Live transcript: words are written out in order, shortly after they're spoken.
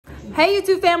Hey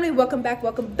YouTube family, welcome back.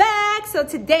 So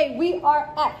today we are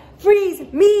at Freeze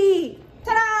Me.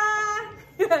 Ta-da!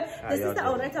 This is the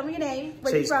owner. Tell me your name.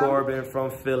 Where Chase Corbin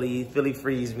from Philly. Philly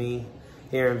Freeze Me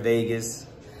here in Vegas.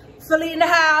 Philly in the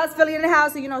house. So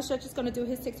you know Church is gonna do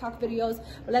his TikTok videos.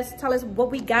 But let's tell us what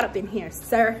we got up in here,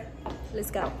 sir. Let's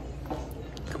go.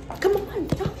 Come on.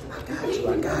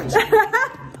 I got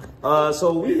you.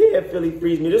 So we here at Philly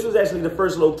Freeze Me. This was actually the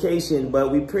first location, but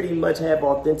we pretty much have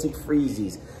authentic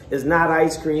freezies. It's not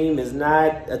ice cream, it's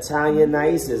not Italian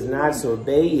ice, it's not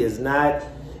sorbet, it's not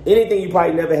anything you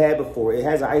probably never had before. It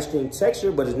has an ice cream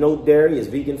texture, but it's no dairy, it's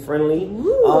vegan friendly.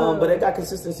 But it got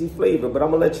consistency flavor. But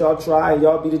I'm gonna let y'all try and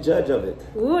y'all be the judge of it.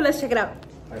 Ooh, let's check it out.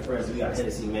 All right, friends, we got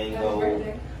Hennessy Mango,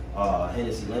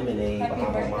 Hennessy Lemonade,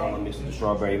 Bahama Mama mixed with the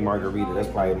strawberry margarita. That's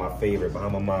probably my favorite.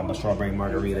 Bahama Mama, strawberry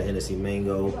margarita, Hennessy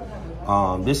Mango.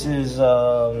 This is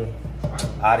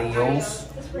Adios.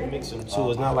 We mix them too.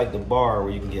 It's not like the bar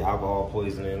where you can get alcohol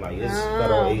poisoning. Like it's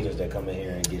federal agents that come in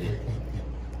here and get it.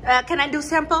 Can I do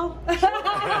sample?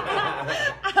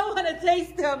 I want to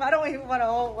taste them. I don't even want to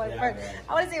hold one first. Right.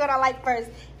 I want to see what I like first.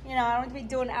 You know, I don't want to be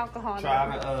doing alcohol.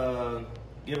 Try to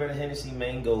give her the Hennessy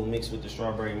Mango mixed with the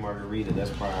strawberry margarita.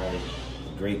 That's probably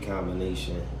a great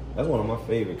combination. That's one of my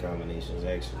favorite combinations,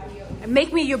 actually.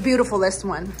 Make me your beautifulest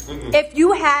one. If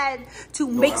you had to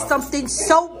make something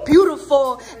so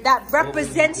beautiful that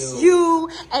represents you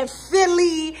and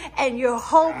Philly and your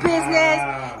whole business,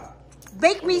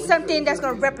 make me something that's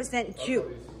going to represent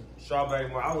you. Strawberry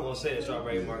margarita. I was going to say the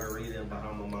strawberry margarita and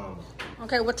Bahama Mama.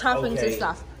 Okay, with toppings and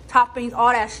stuff. Toppings,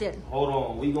 all that shit. Hold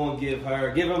on. We going to give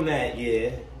him that,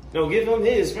 yeah. No, give him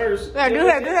his first. Yeah, do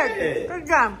that. Good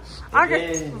job. I'm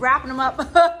just wrapping them up.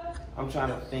 I'm trying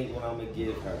to think what I'm going to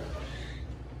give her.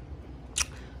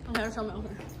 Okay, tell me.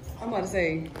 Okay. I'm about to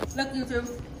say. Look,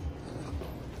 YouTube.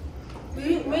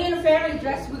 Me and the family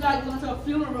dressed. We got to go to a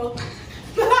funeral.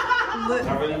 I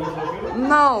really want to go to a funeral?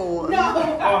 No. Oh, We're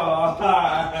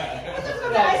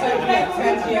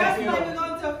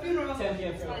going to a funeral.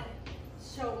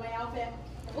 Show my outfit.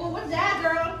 Oh, what's that,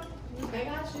 girl? They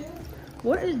got you.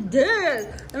 What is this?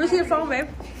 Let me see your phone, babe.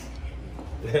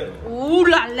 Ooh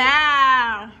la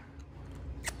la.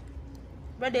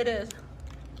 What it is?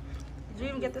 Did you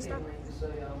even get this stuff?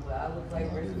 I look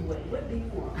like what do you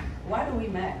want? Why do we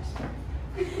match?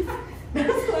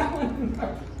 That's what I want to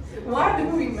know. Why do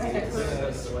we match?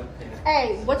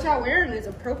 Hey, what y'all wearing is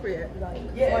appropriate. Like,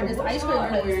 yeah, or this ice cream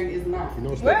I'm wearing is not. You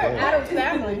know, we're Adam's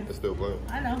family. It's still playing.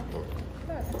 I know.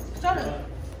 Shut up.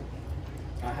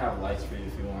 I have lights for you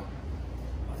if you want.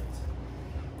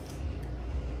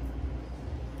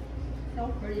 So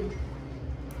pretty.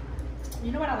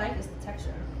 You know what I like is the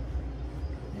texture.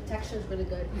 The texture is really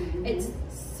good. It's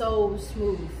so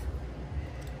smooth.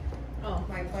 Oh,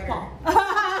 Like butter.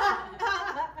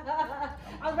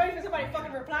 I was waiting for somebody to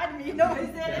fucking reply to me. You know what I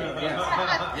said?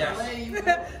 Yes.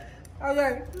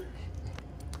 Okay.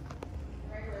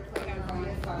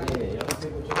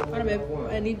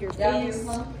 I need your face.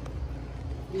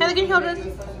 Heather, can you hold this?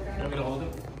 You want me to hold it?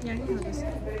 Yeah, you can hold this.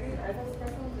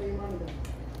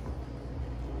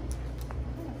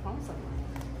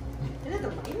 Is it the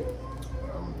lighter?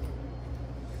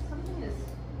 Something is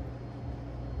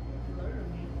blurring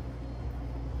me.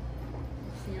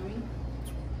 See what I mean?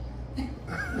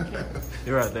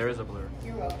 You're right, there is a blur.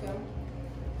 You're welcome.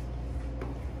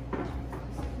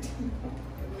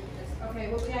 Okay,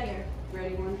 what we got here?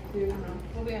 Ready? 1, 2.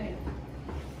 What we got here?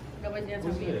 Nobody dance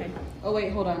on me, okay? Oh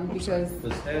wait, hold on, because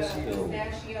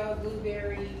Pistachio.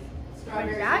 blueberry,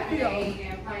 Strawberry,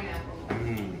 and pineapple.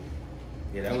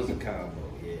 Yeah, that was a combo,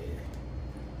 yeah.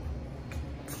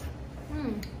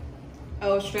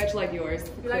 Oh, stretch like yours.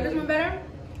 You like this one better?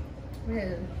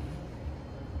 Yeah.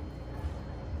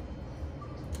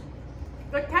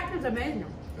 The texture's amazing.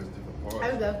 There's different parts. I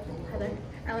would go. Heather.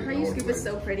 I like how your scoop is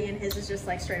so pretty and his is just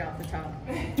like straight off the top.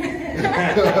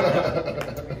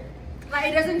 Like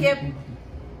it doesn't get,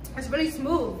 it's really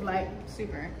smooth, like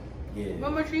Super. Yeah.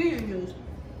 what machine you use?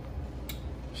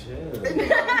 Chill.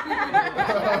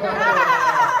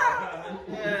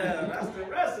 Yeah, that's the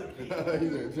recipe. He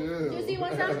said, chill. You see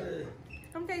one time?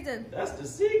 Come taste it. That's the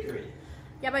secret.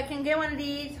 Yeah, but I can get one of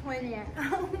these when yeah.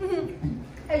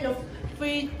 Hey, yo,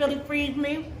 Philly Freeze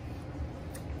Me.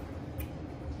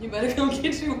 You better come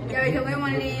get you one. Yeah, we can get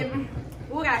one of these. Ooh,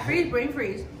 we got freeze, brain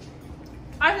freeze.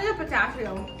 I think the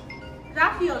pistachio.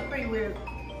 Pistachio is pretty weird.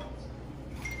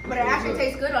 But it actually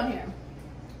tastes good on here.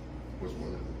 Which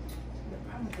one is it?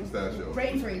 Pistachio.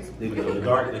 Brain freeze. The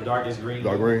darkest green.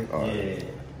 Dark green? All right.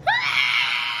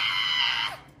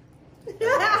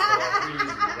 Yeah.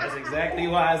 That's exactly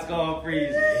why it's called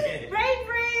freezing. Brain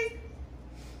freeze.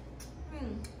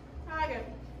 I like it.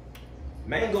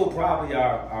 Mango probably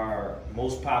our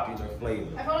most popular flavor.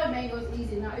 I feel like mango is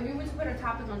easy. Now, if you were to put a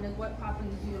topping on this, what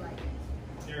toppings do you like?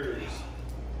 Nerds.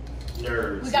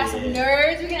 We got some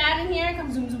nerds we can add in here.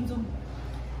 Come zoom, zoom, zoom.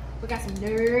 We got some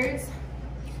nerds,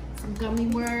 some gummy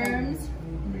worms,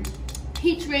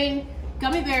 peach ring.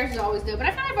 Gummy bears is always good, but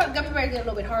I find like gummy bears get a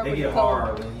little bit hard. They when get you cold.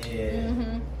 hard,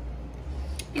 yeah.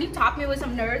 Can you top me with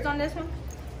some nerds on this one?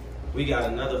 We got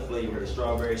another flavor, the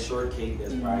strawberry shortcake,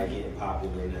 that's probably getting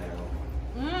popular now.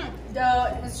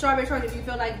 The strawberry shortcake, do you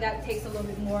feel like that tastes a little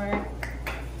bit more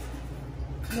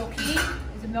milky?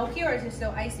 Is it milky or is it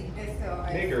still icy? It's still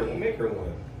icy. Make her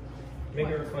one. Make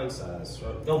her a fun size.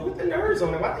 Don't put the nerds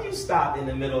on it. Why do you stop in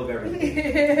the middle of everything?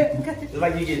 It's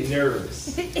like you get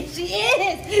nervous. She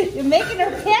is. You're making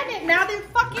her panic. Now there's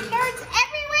fucking nerds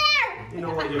everywhere. You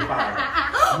know what? You're fired.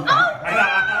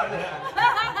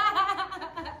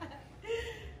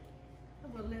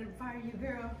 I'm gonna let him fire you,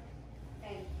 girl.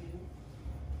 Thank you.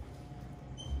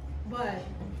 But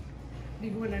we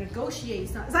want to negotiate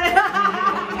something. I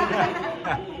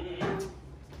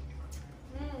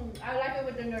like it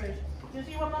with the nerds. You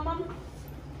see what my mom?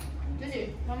 You see,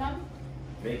 my mom?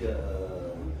 Make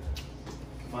a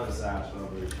fun size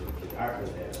strawberry shortcake. I could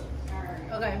have.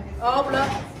 Alright. Okay. Oh, look.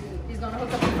 He's gonna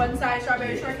hook up a fun size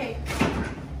strawberry shortcake.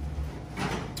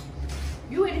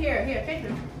 You in here. Here, take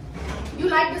this. You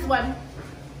like this one?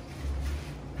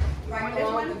 Like this the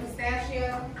one? one with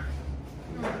pistachio?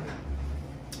 How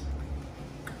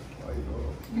you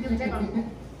doing? You can take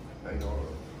one. How you doing?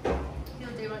 You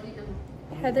can take one. Eat this one.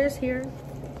 Heather's here.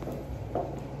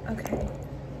 Okay.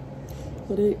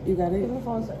 What it? You got it?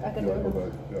 I can do Yeah, go it.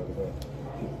 back. Yeah, go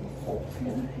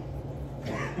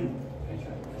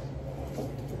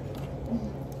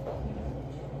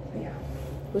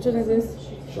Which one is this?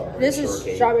 This is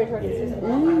strawberry shortcake.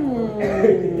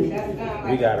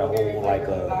 We got a whole like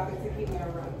a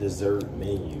dessert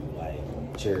menu, like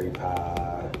cherry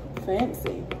pie.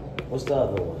 Fancy. What's the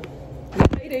other one?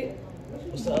 Ate it.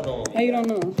 What's the other one? How you don't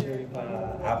know? Cherry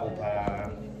pie, apple pie,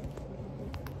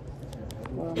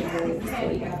 Well,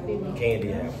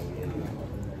 candy apple.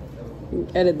 Yeah.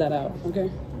 edit that out, okay?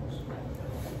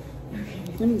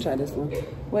 Let me try this one.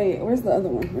 Wait, where's the other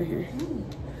one? Right here.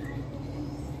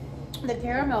 The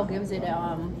caramel gives it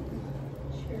a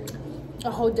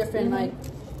whole different like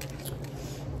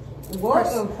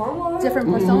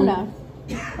different persona.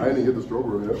 I didn't even get the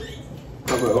strawberry yet.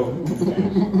 I'm like, oh.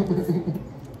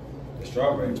 The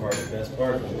strawberry part is the best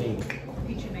part for me.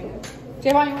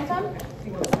 Javon, you want some?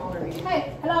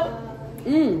 Hey, hello.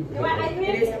 You want ice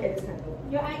cream?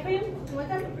 Your ice cream? You want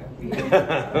some?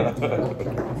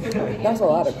 That's a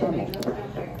lot of crumble.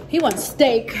 He wants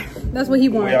steak. That's what he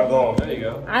Where wants. y'all going? There you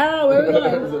go. I don't know where we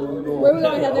going. Where we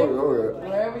going, Heather?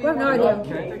 Oh, We have no idea.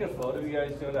 Can I take a photo of you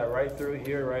guys doing that right through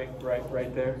here, right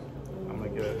there? I'm gonna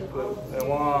get it. And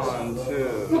 1, 2.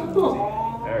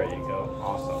 There you go.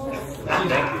 Awesome.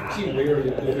 Thank you.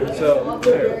 So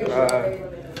here,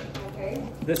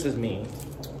 this is me,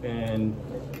 and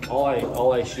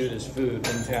all I shoot is food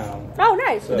in town. Oh,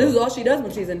 nice. So, This is all she does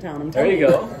when she's in town. I'm there telling you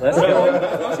go. Let's go.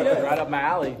 Right up my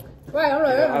alley. Right, all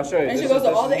right. I'll show you. And she This goes is-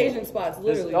 to all the this is me. Asian spots, This-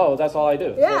 literally. oh, that's all I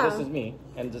do. Yeah. So this is me,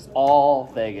 and just all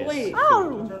Vegas. Wait.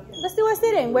 Oh, let's do a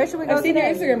sitting. Where should we go? I've seen your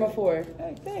today? Instagram before.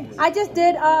 Hey, thanks. I just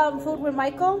did food with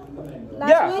Michael last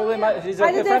Yeah, week. Food with Michael. He's a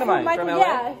I good just friend did of mine food with from Michael,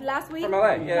 LA. yeah, last week. From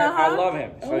LA, yeah, I love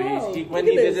him. So Oh, when look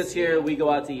he at visits this. here, we go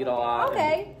out to eat a lot.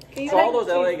 Okay. So all those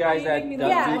LA guys that don't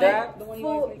Yeah. do that, The one you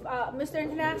Food, guys Mr.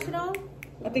 International. make.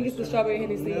 I think it's the strawberry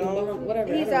Hennessy.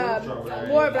 Whatever. He's I don't know.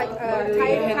 more of like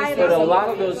Thai. but a lot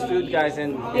of those food guys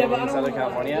in but I don't Southern know.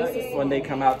 California, when they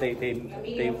come out, they work Oh,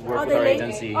 with they our make-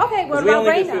 agency. okay, what 'Cause we about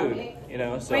only do Raina? food, you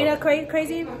know. So Raina,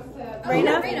 crazy. Raina.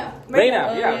 Raina,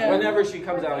 yeah. yeah. Whenever she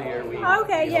comes out here, we.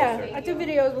 Okay, we yeah. host her. I do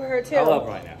videos with her too. I love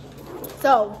Raina.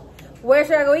 So, where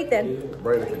should I go eat then?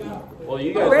 Brandon can eat. Well,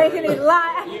 you guys. Where can eat a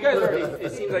lot? You guys already.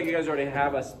 It seems like you guys already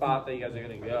have a spot that you guys are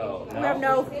gonna go. We have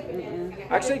no.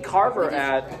 Actually, Carver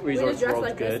at Resorts dress World's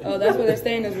like this. good. Oh, that's where they're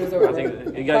staying is Resort I think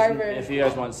World. you guys, Carver. if you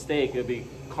guys want steak, it'd be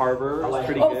Carver. It's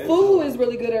pretty Oh, good. Fuhu is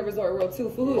really good at Resort World too.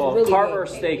 Fuhu is Well, really Carver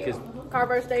good. steak is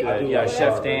Carver steak. good. Yeah,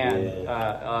 Chef Dan.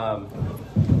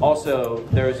 Also,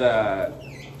 there's a.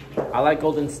 I like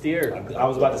Golden Steer. I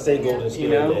was about to say golden You steer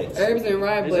know? next. Herbs and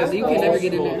rye, It's but just you can never old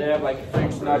get in school. They there. have like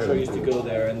Frank Sinatra used to go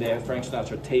there, and they have Frank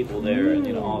Sinatra table there, and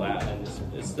you know all that. And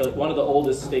it's one of the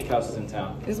oldest steakhouses in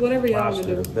town. It's whatever y'all want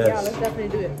to Lobster, do. the Yeah, best. let's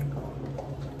definitely do it.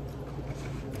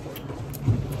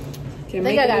 Can I think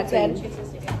make I got anything. 10.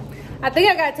 I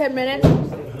think I got 10 minutes.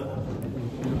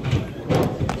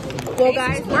 Well,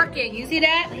 guys, working. You see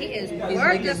that? He is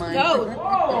working. Let's go.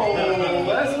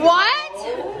 What?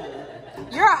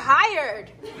 You're You're hired.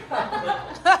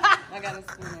 I got a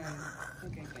spoon there.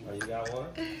 Okay, thank Oh, you got one?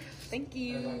 Thank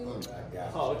you.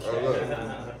 Oh,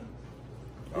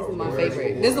 This is my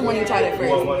favorite. This is the one you tried at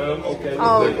first. One of them? Okay.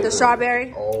 Oh, the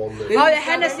strawberry. All This day. Oh, is the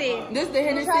Hennessy. This is the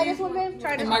Hennessy. Try this one, babe.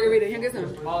 Try this And one. margarita. Here, get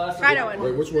some. Try that one.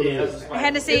 Wait, which one is this? The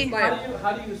Hennessy.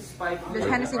 How do you spike? The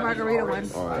Hennessy margarita one.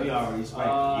 All right. We already spiked.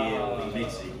 Yeah, we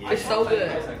mix it. Yeah. It's so good.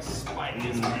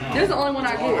 This is the only one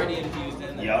I Already get. infused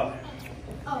in. Yup.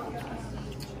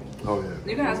 Oh yeah.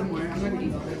 You can have some more. I'm gonna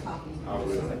eat it. Oh,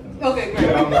 really? Okay, great.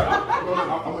 I'm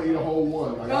gonna eat a whole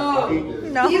one. I eat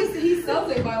this. No. He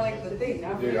sells it by like the thing.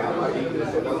 Yeah, I like eating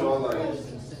this. That's all I like.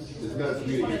 It's not for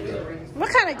me to eat that. What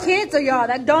kind of kids are y'all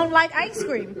that don't like ice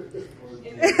cream?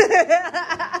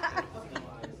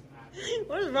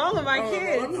 What's wrong with my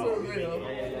kids?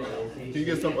 Can you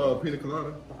get some pina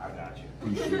colada? I got you.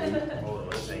 Hold on,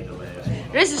 this ain't the last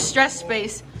one. This is stress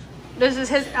space. This is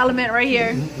his element right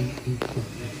here.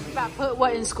 About to put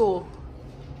what in school?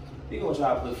 We gonna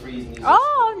try to put freeze me.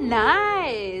 Oh,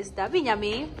 nice. That'd be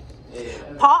yummy. Yeah.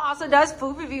 Paul also does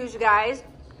food reviews, you guys.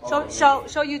 Show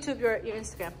YouTube your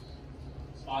Instagram.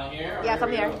 On here? Yeah,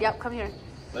 come here. Yep, come here.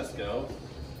 Let's go.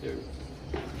 Here.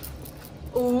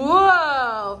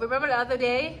 Whoa! Remember the other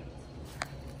day?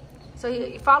 So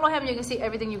you follow him, you can see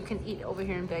everything you can eat over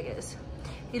here in Vegas.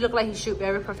 He look like he shoot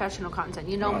very professional content.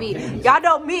 You know me. Y'all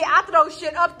know me. I throw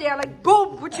shit up there like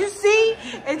boom. What you see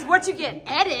is what you get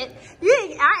edit.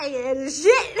 I ain't edit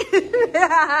shit.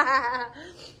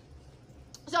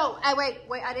 So,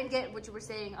 wait. I didn't get what you were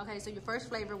saying. Okay, so your first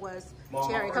flavor was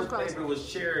cherry. My Come first close. flavor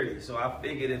was cherry, so I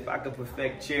figured if I could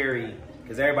perfect cherry,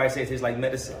 because everybody says it tastes like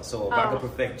medicine. So if I could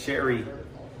perfect cherry,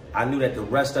 I knew that the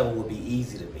rest of them would be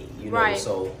easy to me. You know, Right.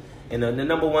 so. And the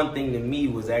number one thing to me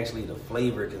was actually the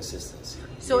flavor consistency.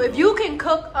 So if you can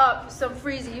cook up some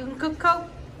freezy, you can cook coke?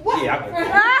 Yeah, I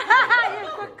can. You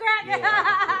cook crack?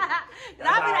 And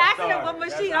I've been asking him what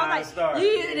machine. I'm like,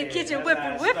 you in the kitchen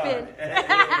whipping.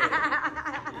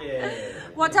 Yeah.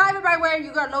 Well, tell everybody where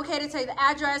you are located, tell you the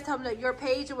address, tell them that your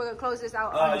page, and we're going to close this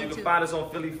out on You YouTube. can find us on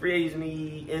Philly Freeze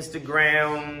Me,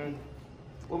 Instagram.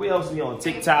 What we else we on?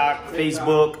 TikTok,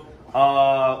 Facebook.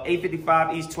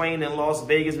 855 East Twain in Las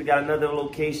Vegas. We got another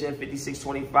location,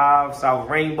 5625 South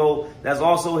Rainbow. That's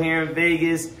also here in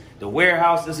Vegas. The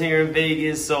warehouse is here in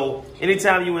Vegas. So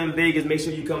anytime you in Vegas, make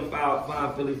sure you come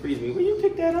find Philly Freeze Me. Where you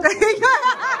pick that up?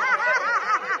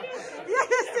 You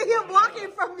can see him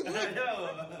walking from me.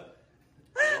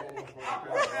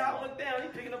 I look down,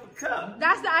 he's picking up a cup.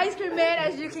 That's the ice cream man.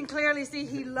 As you can clearly see,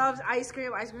 he loves ice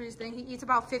cream. Ice cream is his thing. He eats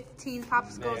about 15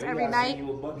 popsicles every night. You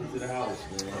a bucket to the house,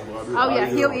 man. Oh yeah,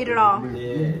 he'll eat it all.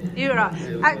 Yeah. Eat it all.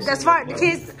 That's fine. The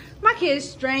kids, my kids,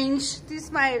 strange.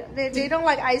 They don't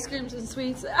like ice creams and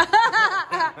sweets,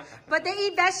 but they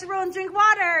eat vegetable and drink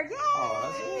water.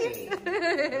 Yay! Oh,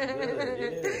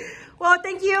 that's good. Well,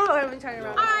 thank you. Oh, let me turn it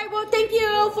around. All right. Well, thank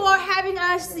you for having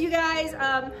us, you guys.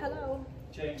 Hello.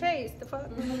 Chase, the fuck?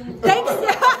 Thanks.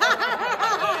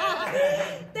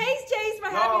 Thanks, Chase, for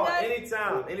having us.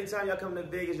 Anytime y'all come to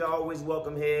Vegas, y'all always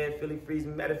welcome here. Philly Freeze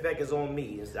Me. Matter of fact, it's on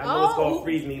me. I know it's called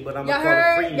Freeze Me, but I'm gonna call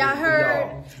it Free Me. Y'all for heard?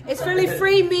 y'all. It's really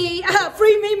free me.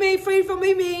 Free me, free for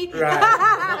me.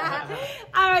 Right.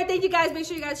 All right, thank you guys. Make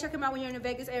sure you guys check them out when you're in the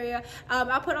Vegas area.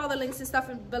 I'll put all the links and stuff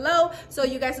below so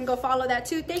you guys can go follow that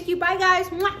too. Thank you. Bye, guys.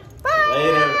 Mwah. Bye.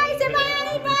 Later. Say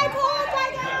bye. Bye, Paul.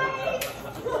 Bye, guys.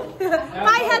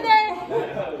 Bye, Heather.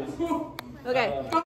 Okay.